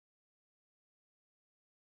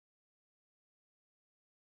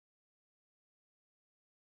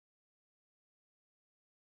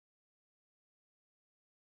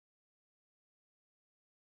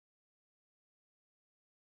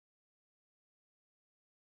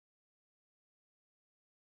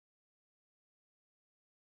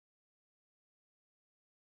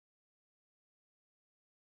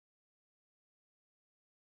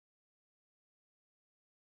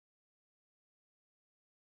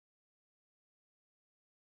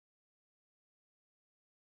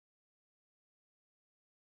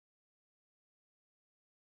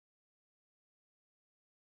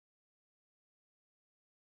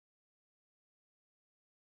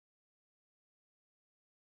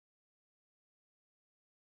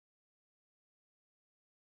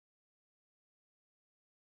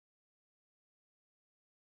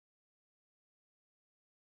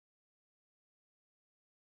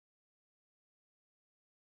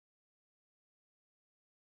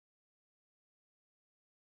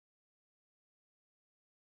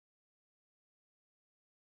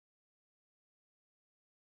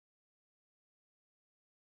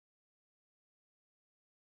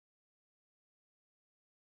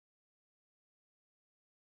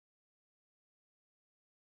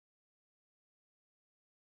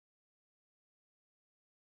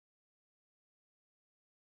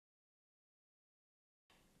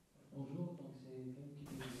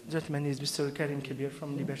gentleman is Mr. Karim Kabir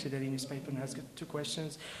from Liberty Daily newspaper and has got two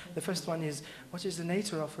questions. The first one is, what is the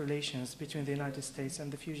nature of relations between the United States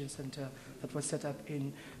and the fusion center that was set up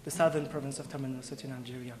in the southern province of Tamanrasset in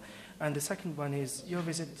Algeria? And the second one is, your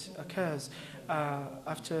visit occurs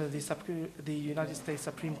after the United States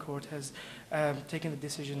Supreme Court has taken the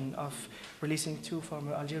decision of releasing two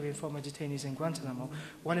Algerian former detainees in Guantanamo,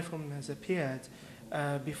 one of whom has appeared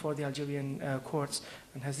before the Algerian courts.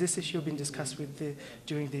 And has this issue been discussed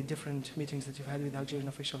during the different meetings that you've had with Algerian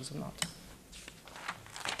officials or not?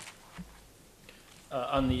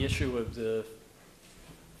 On the issue of the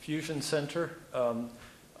fusion center,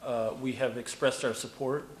 we have expressed our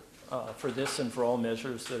support for this and for all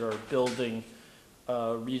measures that are building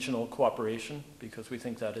regional cooperation, because we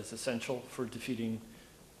think that is essential for defeating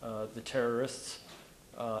the terrorists.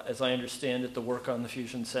 As I understand it, the work on the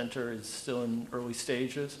fusion center is still in early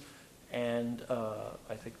stages, and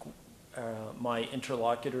I think my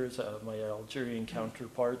interlocutors, my Algerian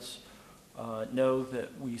counterparts, know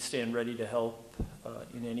that we stand ready to help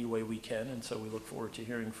in any way we can, and so we look forward to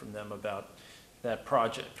hearing from them about that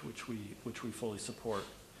project, which we fully support.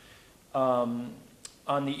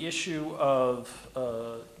 On the issue of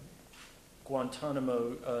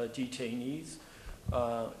Guantanamo detainees,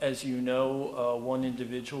 as you know, one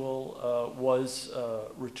individual was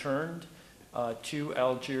returned to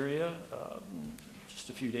Algeria just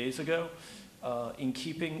a few days ago. In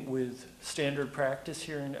keeping with standard practice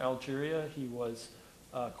here in Algeria, he was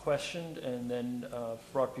questioned and then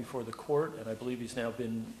brought before the court, and I believe he's now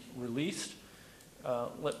been released.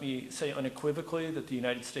 Let me say unequivocally that the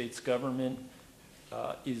United States government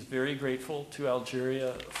is very grateful to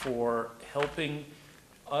Algeria for helping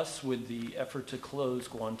us with the effort to close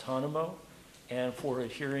Guantanamo and for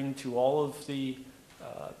adhering to all of the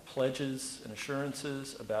pledges and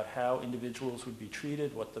assurances about how individuals would be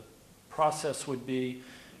treated, what the process would be,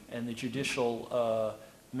 and the judicial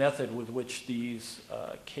method with which these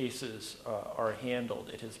cases are handled.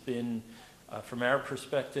 It has been, from our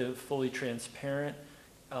perspective, fully transparent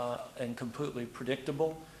and completely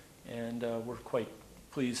predictable, and we're quite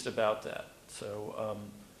pleased about that. So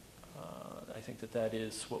I think that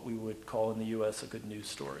is what we would call in the U.S. a good news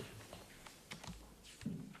story.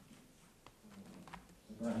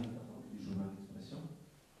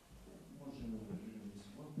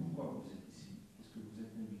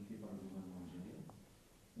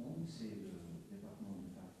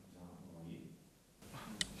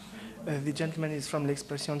 The gentleman is from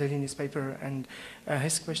L'Expression Daily newspaper, and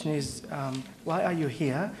his question is, why are you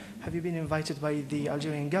here? Have you been invited by the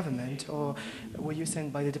Algerian government, or were you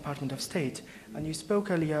sent by the Department of State? And you spoke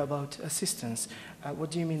earlier about assistance. What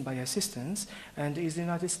do you mean by assistance? And is the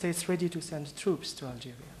United States ready to send troops to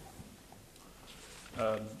Algeria?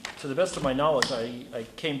 To the best of my knowledge, I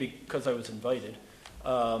came because I was invited.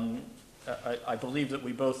 I believe that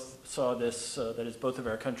we both saw this, that is, both of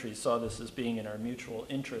our countries saw this as being in our mutual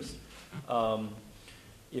interest.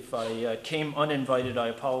 If I came uninvited, I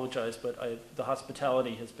apologize, but the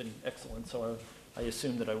hospitality has been excellent, so I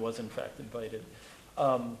assume that I was in fact invited.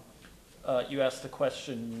 You asked the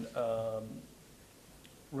question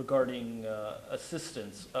regarding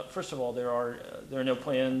assistance. First of all, there are no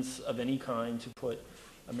plans of any kind to put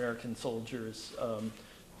American soldiers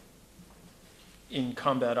in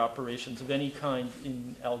combat operations of any kind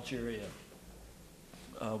in Algeria.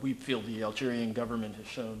 We feel the Algerian government has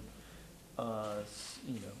shown a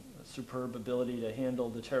superb ability to handle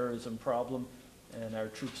the terrorism problem, and our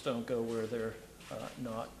troops don't go where they're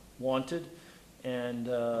not wanted. And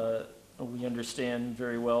we understand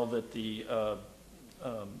very well that the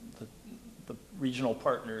regional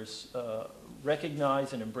partners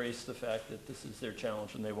recognize and embrace the fact that this is their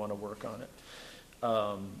challenge and they want to work on it.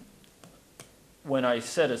 When I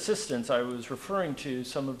said assistance, I was referring to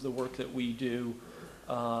some of the work that we do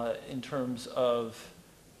in terms of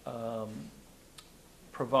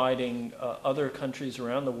providing other countries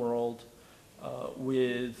around the world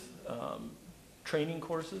with training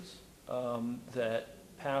courses that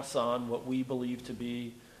pass on what we believe to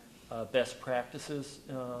be best practices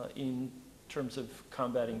in terms of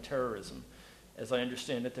combating terrorism. As I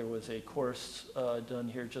understand it, there was a course done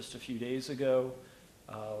here just a few days ago,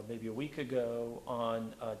 maybe a week ago,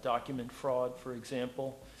 on document fraud, for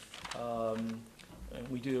example. And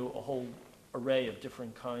we do a whole array of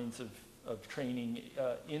different kinds of training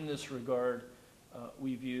in this regard.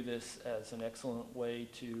 We view this as an excellent way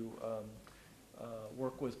to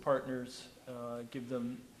work with partners, give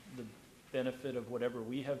them the benefit of whatever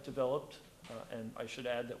we have developed. And I should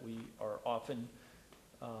add that we are often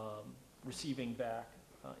receiving back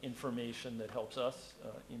information that helps us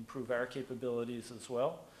improve our capabilities as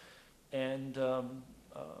well. And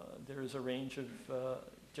there is a range of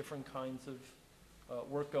different kinds of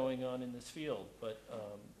work going on in this field, but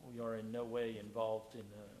we are in no way involved in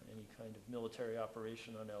any kind of military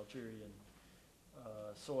operation on Algerian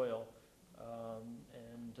soil.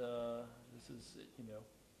 This is,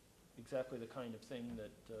 exactly the kind of thing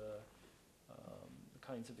that the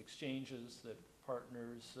kinds of exchanges that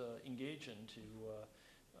partners engage in to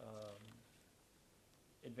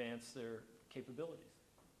advance their capabilities.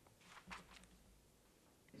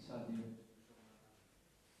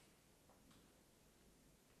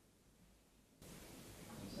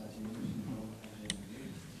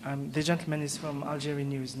 The gentleman is from Algerian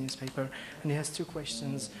newspaper, and he has two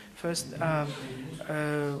questions. First,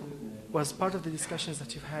 was part of the discussions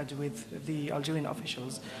that you've had with the Algerian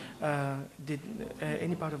officials, did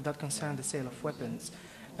any part of that concern the sale of weapons?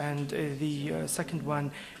 And the second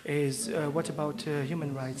one is, what about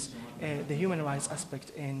human rights, the human rights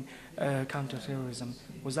aspect in counterterrorism?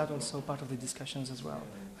 Was that also part of the discussions as well?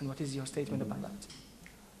 And what is your statement about that?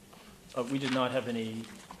 We did not have any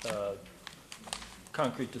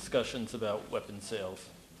concrete discussions about weapon sales.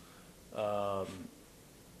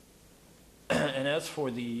 And as for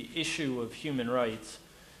the issue of human rights,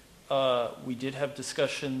 we did have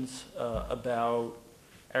discussions about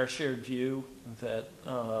our shared view that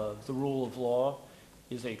the rule of law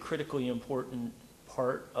is a critically important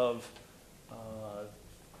part of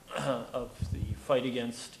the fight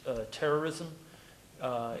against terrorism,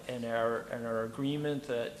 and our agreement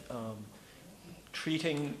that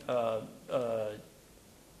treating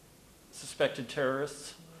suspected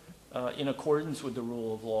terrorists in accordance with the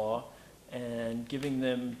rule of law and giving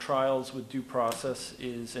them trials with due process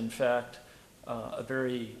is, in fact, a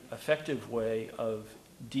very effective way of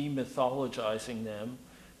demythologizing them,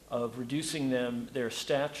 of reducing their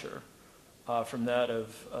stature from that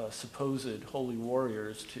of supposed holy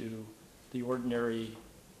warriors to the ordinary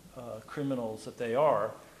criminals that they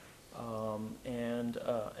are. And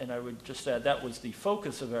I would just add that was the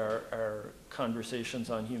focus of our conversations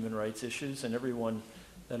on human rights issues, and everyone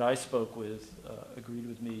that I spoke with agreed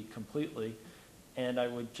with me completely. And I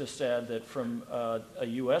would just add that from a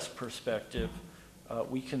U.S. perspective,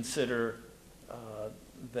 we consider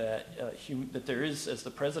that there is, as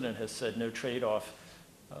the President has said, no trade-off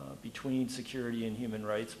between security and human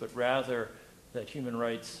rights, but rather that human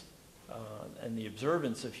rights and the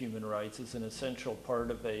observance of human rights is an essential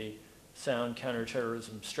part of a sound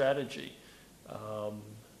counterterrorism strategy,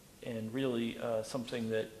 and really something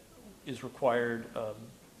that is required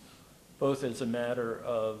both as a matter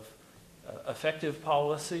of effective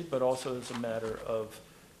policy, but also as a matter of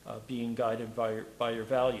being guided by your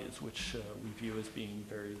values, which we view as being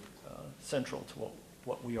very central to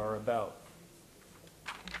what we are about.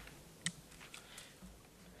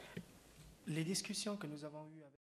 Les discussions que nous avons eues avec